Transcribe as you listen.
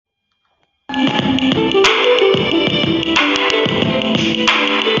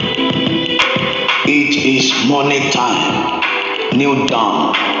It is morning time, new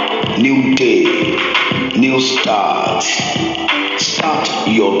dawn, new day, new start. Start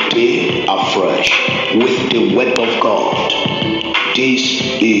your day afresh with the word of God. This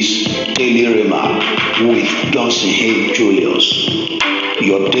is Daily Rema with Johnson Hay Julius,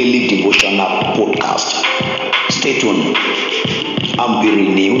 your daily devotional podcast. Stay tuned and be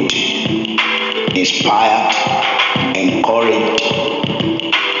renewed, inspired, encouraged,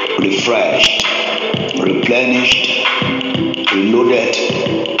 refreshed, replenished, reloaded,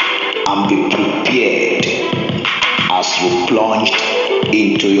 and be prepared as you plunge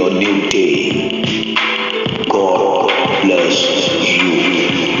into your new day. God bless you.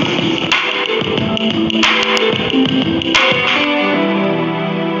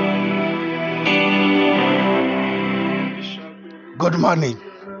 Good morning.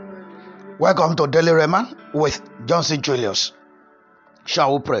 Welcome to Daily Rema with Johnson Julius.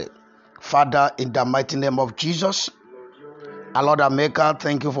 Shall we pray? Father, in the mighty name of Jesus, our Lord and Maker,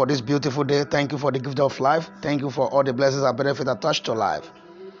 thank you for this beautiful day. Thank you for the gift of life. Thank you for all the blessings and benefits attached to life.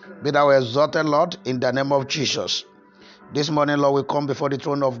 Be thou exalted, Lord, in the name of Jesus. This morning, Lord, we come before the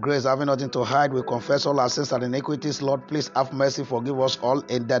throne of grace, having nothing to hide. We confess all our sins and iniquities. Lord, please have mercy, forgive us all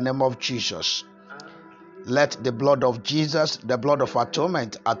in the name of Jesus. Let the blood of Jesus, the blood of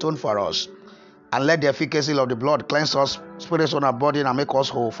atonement, atone for us. And let the efficacy of the blood cleanse us, spirit, soul, and body, and make us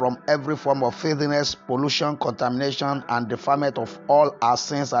whole from every form of filthiness, pollution, contamination, and defilement of all our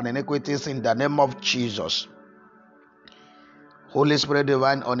sins and iniquities in the name of Jesus. Holy Spirit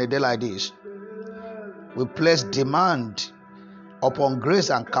divine, on a day like this, we place demand upon grace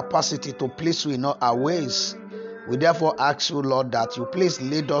and capacity to please you in all our ways. We therefore ask you, Lord, that you please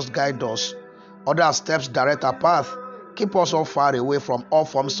lead us, guide us, order our steps, direct our path. Keep us all far away from all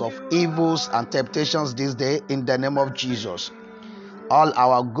forms of evils and temptations this day in the name of Jesus. All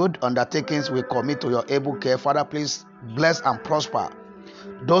our good undertakings we commit to your able care. Father, please bless and prosper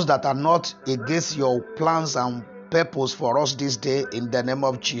those that are not against your plans and purpose for us this day in the name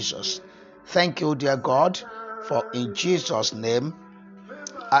of Jesus. Thank you, dear God, for in Jesus' name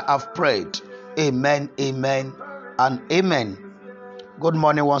I have prayed. Amen, amen, and amen. Good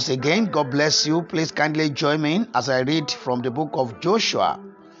morning once again. God bless you. Please kindly join me as I read from the book of Joshua,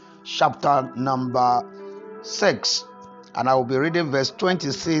 chapter number 6. And I will be reading verse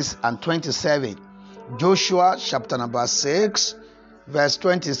 26 and 27. Joshua, chapter number 6, verse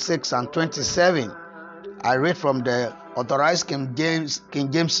 26 and 27. I read from the Authorized King James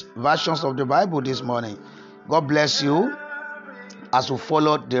versions of the Bible this morning. God bless you as you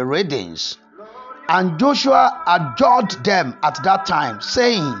follow the readings. And Joshua adjured them at that time,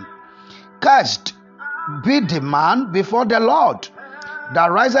 saying, Cursed be the man before the Lord that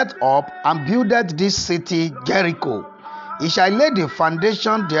riseth up and buildeth this city Jericho. He shall lay the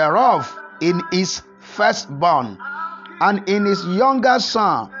foundation thereof in his firstborn, and in his younger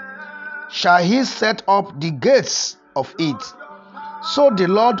son shall he set up the gates of it. So the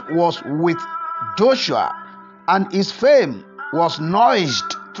Lord was with Joshua, and his fame was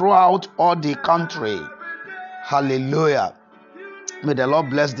noised throughout all the country. Hallelujah. May the Lord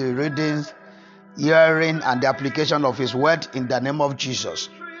bless the readings, hearing, and the application of his word in the name of Jesus.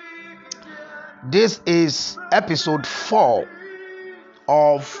 This is episode 4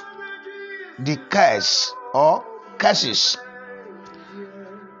 of the curse or curses.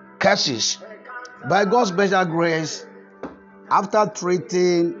 Curses. By God's special grace, after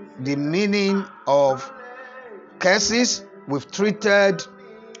treating the meaning of curses, we've treated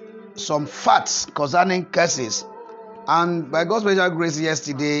some facts concerning curses. And by God's special grace,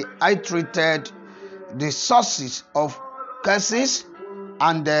 yesterday I treated the sources of curses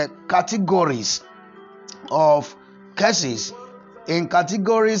and the categories of curses. In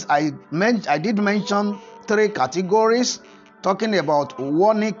categories, I did mention 3 categories, talking about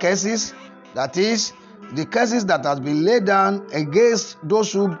warning curses, that is, the curses that has been laid down against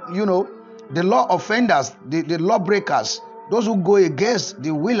those who, the law offenders, the lawbreakers, those who go against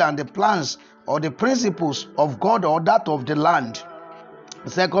the will and the plans or the principles of God or that of the land.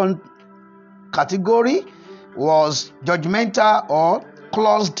 The second category was judgmental or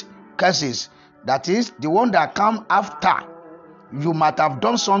claused curses. That is, the one that come after you might have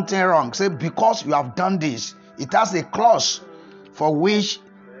done something wrong. Say, because you have done this, it has a clause for which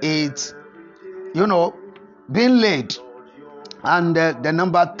it's, being laid. And the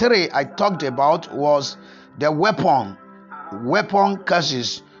number 3 I talked about was the weapon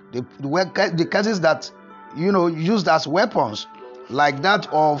curses, the curses that used as weapons, like that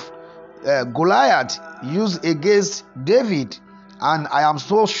of Goliath used against David, And I am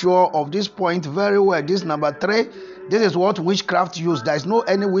so sure of this point very well. This number 3, this is what witchcraft use. There is no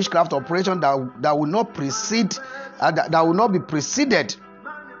any witchcraft operation that will not precede, that will not be preceded,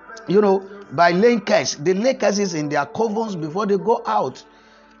 by laying curse. They lay curses in their covens before they go out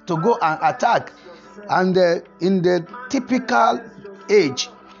to go and attack. And in the typical age,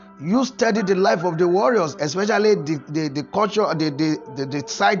 you study the life of the warriors, especially the culture, the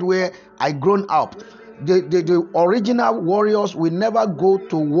side where I grown up. The original warriors will never go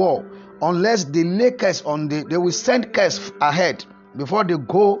to war unless they lay curse on they will send curse ahead before they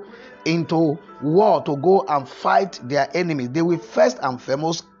go into war to go and fight their enemies. They will first and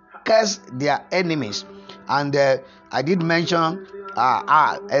foremost curse their enemies. And I did mention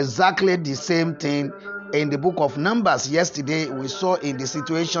exactly the same thing in the book of Numbers. Yesterday we saw in the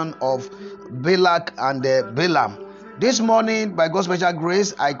situation of Balak and Balaam. This morning, by God's special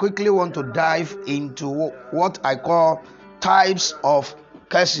grace, I quickly want to dive into what I call types of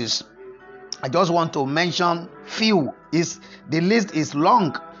curses. I just want to mention few. The list is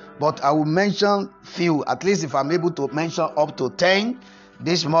long, but I will mention few. At least if I'm able to mention up to 10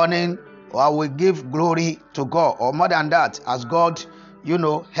 this morning, I will give glory to God, or more than that, as God,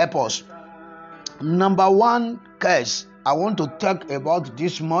 help us. Number 1 curse I want to talk about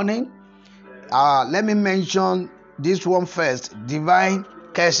this morning. Let me mention this one first. Divine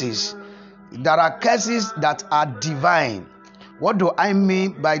curses. There are curses that are divine. What do I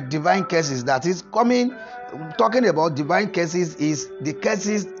mean by divine curses? That is talking about divine curses is the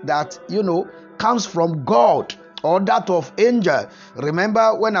curses that comes from God or that of angel.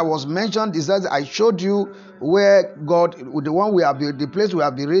 Remember when I was mentioned, I showed you where God, the place we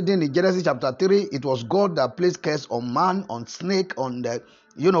have been reading in Genesis chapter 3, it was God that placed curse on man, on snake, on the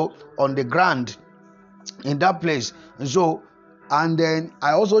on the ground in that place. So, and then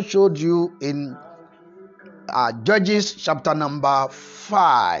I also showed you in Judges chapter number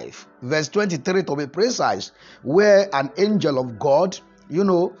 5, verse 23 to be precise, where an angel of God,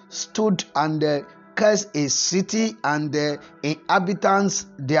 stood and cursed a city and the inhabitants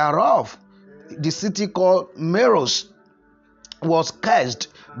thereof. The city called Meros was cursed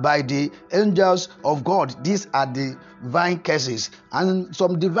by the angels of God. These are divine curses. And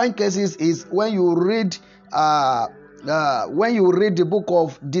some divine curses is when you read the book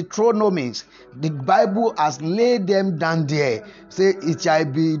of Deuteronomy, the Bible has laid them down there. Say, it shall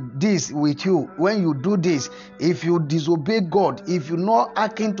be this with you when you do this. If you disobey God, if you not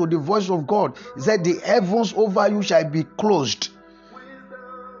hearken to the voice of God, he said the heavens over you shall be closed.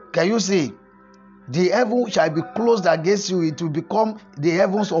 Can you see? The heaven shall be closed against you. It will become the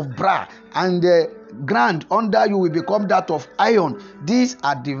heavens of brass, and the ground under you will become that of iron. These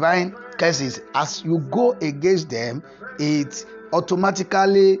are divine curses. As you go against them, it's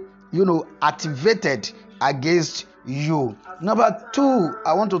automatically, activated against you. Number 2,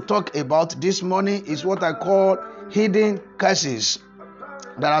 I want to talk about this morning is what I call hidden curses.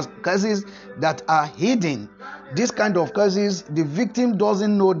 There are curses that are hidden. This kind of curses, the victim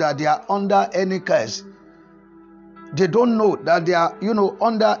doesn't know that they are under any curse. They don't know that they are,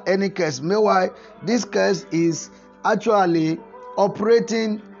 under any curse. Meanwhile, this curse is actually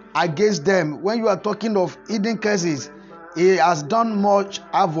operating against them. When you are talking of hidden curses, it has done much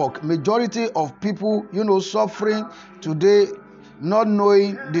havoc. Majority of people, suffering today, not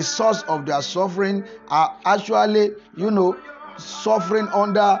knowing the source of their suffering, are actually, suffering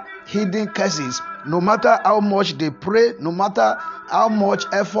under hidden curses. No matter how much they pray, no matter how much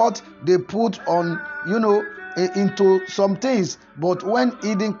effort they put on, into some things, but when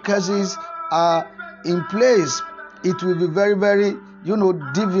hidden curses are in place, it will be very, very,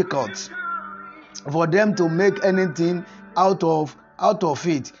 difficult for them to make anything out of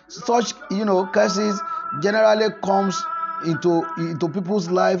it. Such, curses generally comes into people's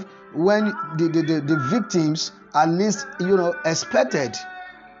life when the victims are least, expected.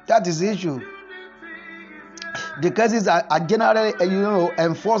 That is the issue. The curses are generally,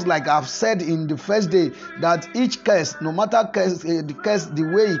 enforced, like I've said in the first day, that each curse, no matter the curse, the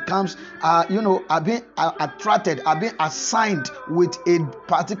way it comes, are being attracted, are being assigned with a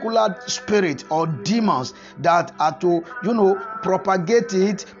particular spirit or demons that are to, propagate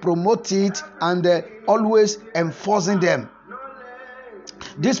it, promote it, and always enforcing them.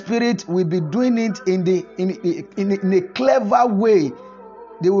 This spirit will be doing it in a clever way.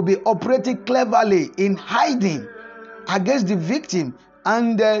 They will be operating cleverly in hiding against the victim,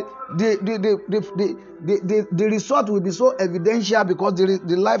 and the result will be so evidential because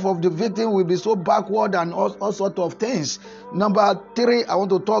the life of the victim will be so backward and all sorts of things. Number 3, I want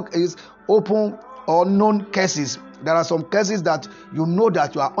to talk is open or known curses. There are some curses that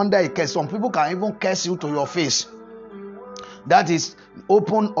that you are under a curse. Some people can even curse you to your face. That is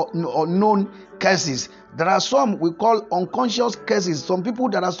open or known curses. There are some we call unconscious curses. Some people,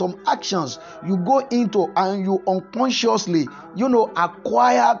 there are some actions you go into and you unconsciously,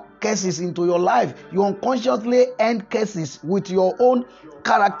 acquire curses into your life. You unconsciously end curses with your own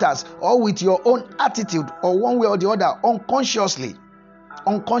characters or with your own attitude, or one way or the other, unconsciously.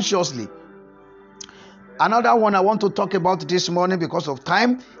 Another one I want to talk about this morning because of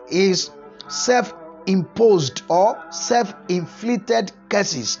time is self-imposed or self-inflicted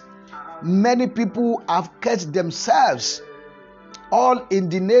curses. Many people have cursed themselves, all in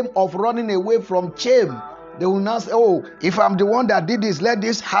the name of running away from shame. They will now say, oh, if I'm the one that did this, let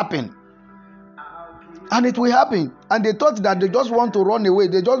this happen. And it will happen. And they thought that they just want to run away.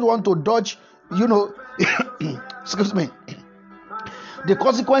 They just want to dodge, excuse me, the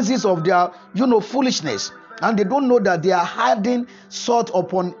consequences of their, foolishness. And they don't know that they are hiding sort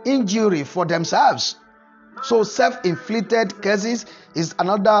upon injury for themselves. So self-inflicted curses is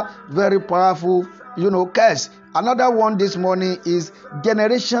another very powerful, curse. Another one this morning is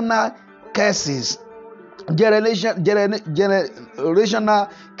generational curses. Generational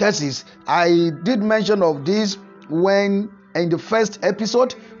curses. I did mention of this when in the first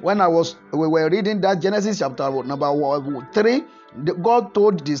episode when we were reading that Genesis chapter number 3. God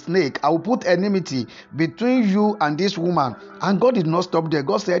told the snake, I will put enmity between you and this woman. And God did not stop there.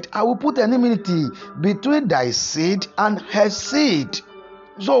 God said, I will put enmity between thy seed and her seed.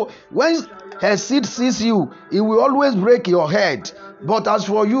 So when her seed sees you, it will always break your head. But as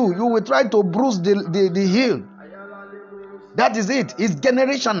for you, you will try to bruise the heel. That is it. It's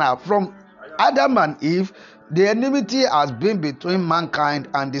generational. From Adam and Eve, the enmity has been between mankind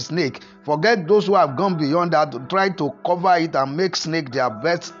and the snake. Forget those who have gone beyond that to try to cover it and make snake their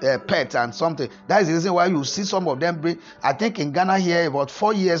best pet and something. That is the reason why you see some of them bring. I think in Ghana here about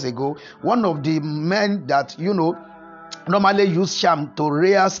 4 years ago, one of the men that normally use charm to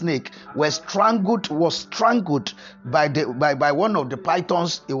rear snake was strangled by one of the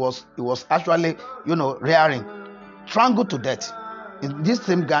pythons. It was actually rearing, strangled to death in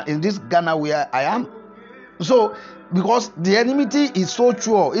this Ghana where I am. So, because the enmity is so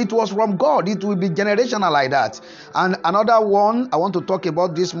true, it was from God. It will be generational like that. And another one I want to talk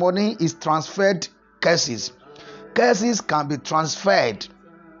about this morning is transferred curses. Curses can be transferred.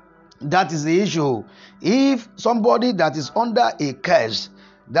 That is the issue. If somebody that is under a curse,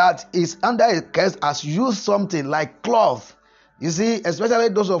 has used something like cloth, you see, especially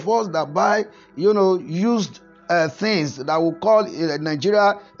those of us that buy, used things that we call in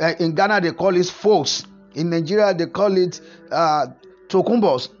Nigeria, in Ghana they call it folks. In Nigeria, they call it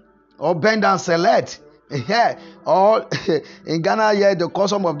tokumbos or bend and select. Yeah. Or in Ghana, yeah, they call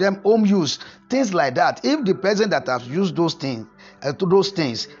some of them home use. Things like that. If the person that has used those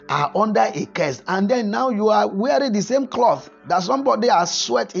things are under a curse, and then now you are wearing the same cloth that somebody has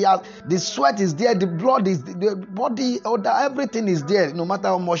sweat. The sweat is there, the blood is the body, everything is there, no matter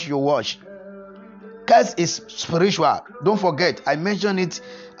how much you wash. Curse is spiritual. Don't forget, I mentioned it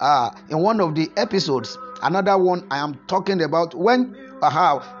in one of the episodes. Another one I am talking about, when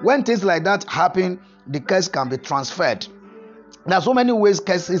things like that happen, the curse can be transferred. There are so many ways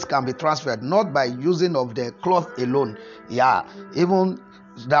curses can be transferred, not by using of the cloth alone. Yeah, even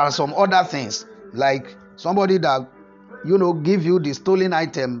there are some other things like somebody that give you the stolen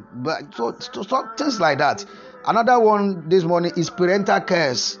item, but so things like that. Another one this morning is parental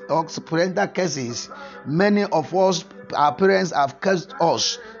curse or parental curses. Many of us, our parents have cursed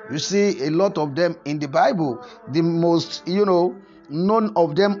us. You see a lot of them in the Bible. The most known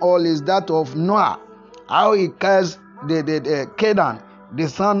of them all is that of Noah. How he cursed the Canaan, the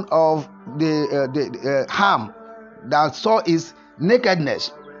son of the Ham, that saw his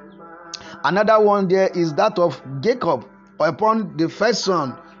nakedness. Another one there is that of Jacob upon the first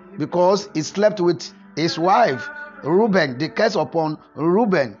son, because he slept with his wife Reuben, the curse upon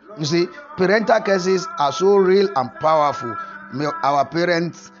Reuben. You see, parental curses are so real and powerful. May our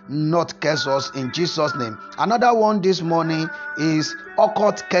parents not curse us in Jesus' name. Another one this morning is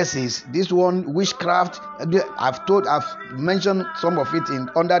occult curses. This one, witchcraft. I've mentioned some of it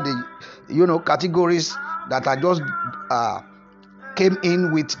under the categories that I just came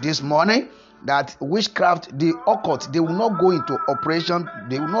in with this morning. That witchcraft, the occult, they will not go into operation,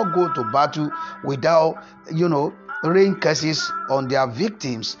 they will not go to battle without rain curses on their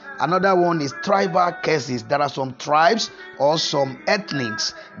victims. Another one is tribal curses. There are some tribes or some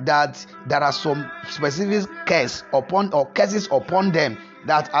ethnics that there are some specific curses upon them,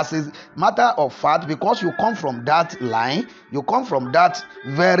 that as a matter of fact, because you come from that line, you come from that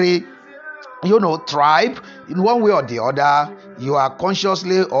very tribe, in one way or the other, you are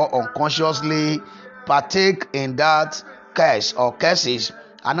consciously or unconsciously partake in that curse or curses.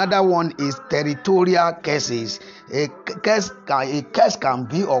 Another one is territorial curses. A curse can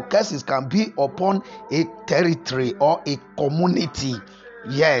be, or curses can be upon a territory or a community.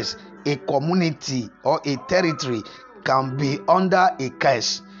 Yes, a community or a territory can be under a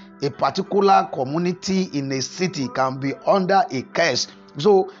curse. A particular community in a city can be under a curse.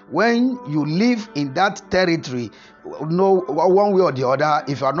 So when you live in that territory, no, one way or the other,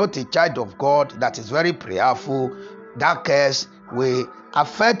 if you are not a child of God that is very prayerful, that curse will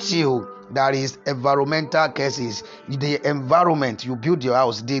affect you. There is environmental curses. The environment you build your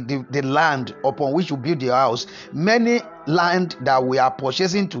house, the land upon which you build your house. Many land that we are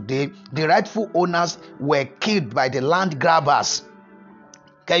purchasing today, the rightful owners were killed by the land grabbers.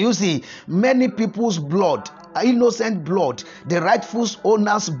 Can you see? Many people's blood, innocent blood, the rightful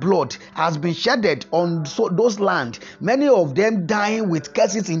owners' blood has been shedded on those land. Many of them dying with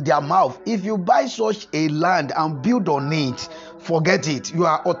curses in their mouth. If you buy such a land and build on it, forget it. You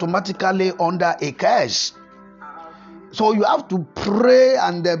are automatically under a curse. So you have to pray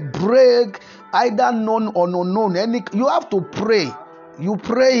and break, either known or unknown. You have to pray. You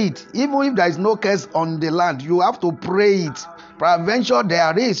pray it. Even if there is no curse on the land, you have to pray it. Prevention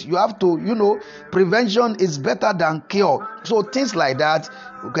there is. You have to, prevention is better than cure. So things like that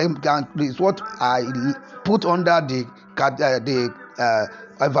is what I put under the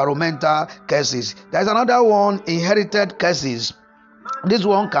environmental curses. There's another one, inherited curses. This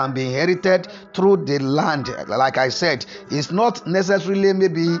one can be inherited through the land. Like I said, it's not necessarily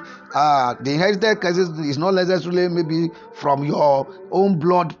maybe the inherited curses is not necessarily maybe from your own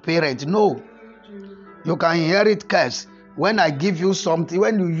blood parent. No, you can inherit curse. When I give you something,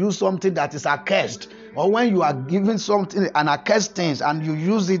 when you use something that is accursed, or when you are given something, an accursed things, and you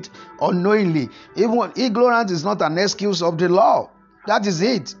use it unknowingly, even ignorance is not an excuse of the law. That is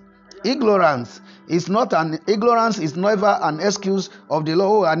it. Ignorance is never an excuse of the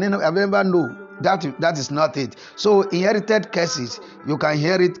law. Oh, I never know. That is not it. So inherited curses, you can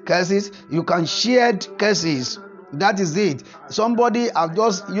inherit curses, you can share curses. That is it. Somebody have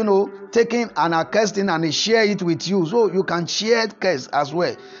just taken an accursed thing and they share it with you, so you can share curse as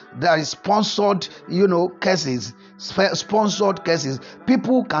well. There is sponsored curses. Sponsored curses.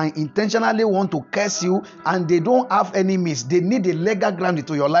 People can intentionally want to curse you and they don't have any means. They need a legal ground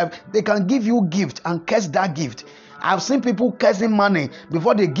into your life. They can give you gift and curse that gift. I've seen people cursing money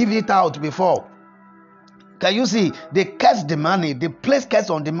before they give it out before. Can you see? They curse the money. They place curse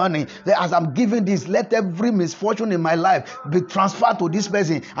on the money. As I'm giving this, let every misfortune in my life be transferred to this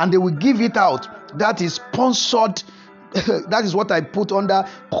person, and they will give it out. That is sponsored. That is what I put under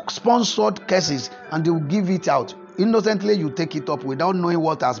sponsored curses, and they will give it out. Innocently, you take it up without knowing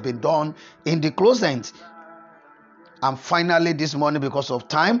what has been done in the closet. And finally, this morning, because of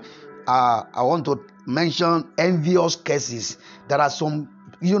time, I want to mention envious curses. There are some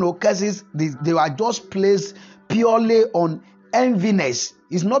curses, they are just placed purely on enviness.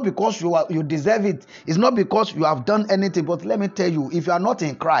 It's not because you deserve it. It's not because you have done anything. But let me tell you, if you are not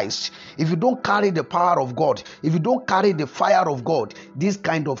in Christ, if you don't carry the power of God, if you don't carry the fire of God, these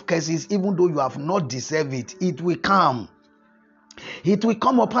kind of curses, even though you have not deserved it, it will come. It will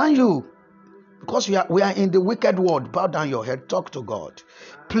come upon you. Because we are in the wicked world. Bow down your head, talk to God.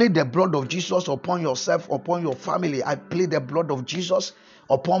 Plead the blood of Jesus upon yourself, upon your family. I plead the blood of Jesus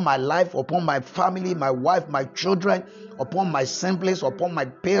upon my life, upon my family, my wife, my children, upon my siblings, upon my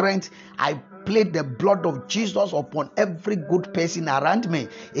parents. I plead the blood of Jesus upon every good person around me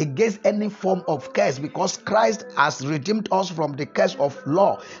against any form of curse, because Christ has redeemed us from the curse of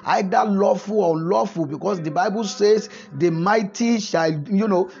law, either lawful or unlawful, because the Bible says the mighty shall,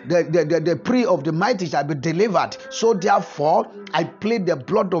 the prey of the mighty shall be delivered. So therefore, I plead the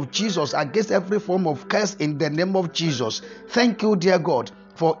blood of Jesus against every form of curse in the name of Jesus. Thank you, dear God,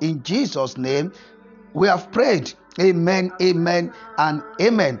 for in Jesus' name we have prayed. Amen, amen, and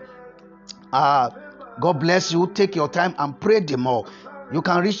amen. God bless you. Take your time and pray the more. You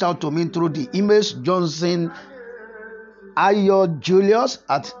can reach out to me through the emails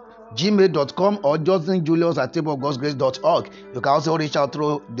johnsonayodjulius@gmail.com or johnsonjulius@tableofgodsgrace.org. You can also reach out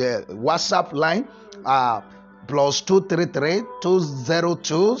through the WhatsApp line +233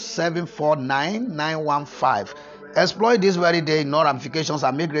 202 749 915. Exploit this very day, no ramifications,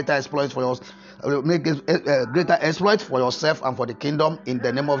 and make greater exploits for yours. Make greater exploits for yourself and for the kingdom in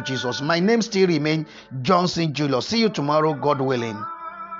the name of Jesus. My name still remains Johnson Julius. See you tomorrow, God willing.